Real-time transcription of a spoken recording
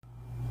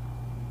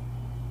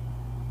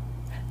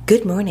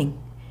Good morning.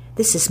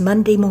 This is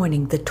Monday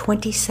morning, the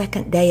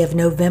 22nd day of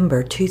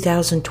November,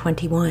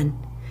 2021.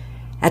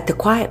 At the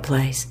Quiet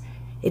Place,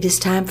 it is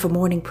time for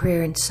morning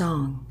prayer and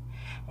song,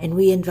 and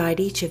we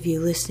invite each of you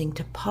listening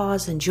to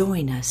pause and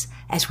join us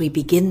as we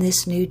begin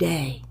this new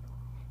day,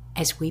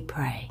 as we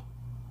pray.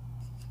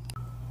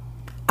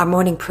 Our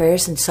morning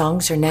prayers and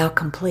songs are now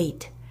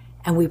complete,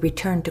 and we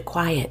return to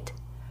quiet,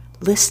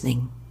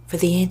 listening for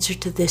the answer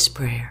to this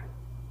prayer.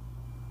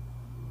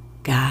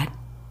 God,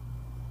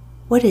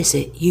 what is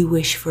it you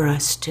wish for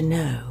us to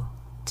know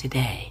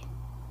today?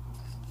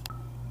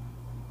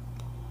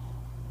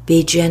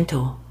 Be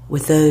gentle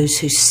with those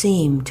who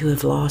seem to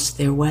have lost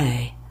their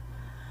way,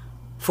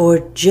 for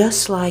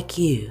just like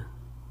you,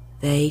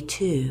 they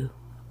too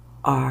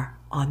are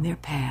on their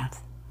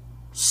path,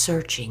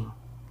 searching,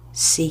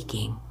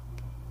 seeking.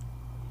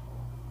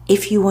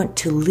 If you want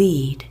to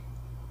lead,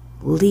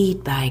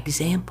 lead by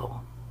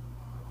example.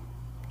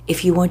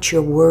 If you want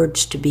your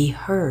words to be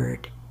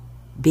heard,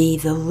 be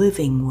the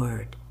living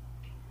word.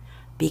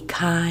 Be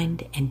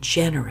kind and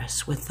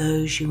generous with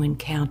those you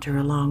encounter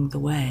along the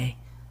way.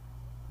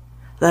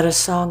 Let a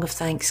song of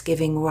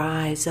thanksgiving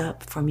rise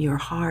up from your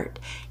heart,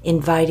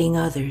 inviting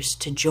others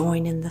to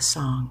join in the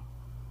song.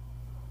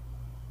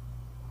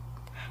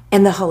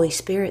 And the Holy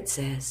Spirit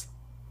says,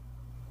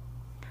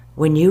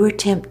 when you are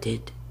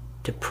tempted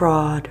to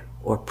prod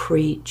or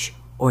preach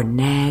or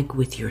nag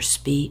with your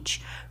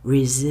speech,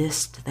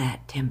 resist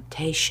that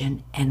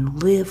temptation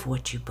and live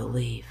what you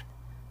believe.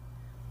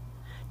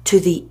 To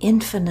the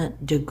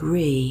infinite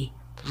degree,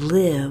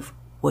 live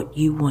what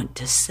you want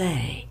to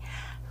say,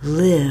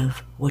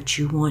 live what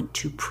you want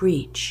to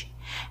preach,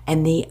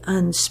 and the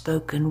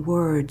unspoken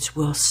words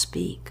will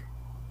speak.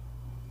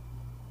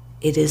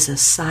 It is a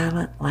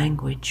silent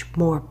language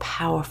more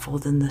powerful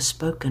than the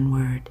spoken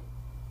word.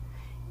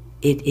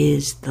 It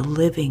is the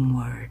living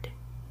word.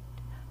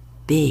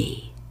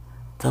 Be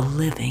the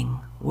living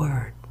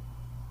word.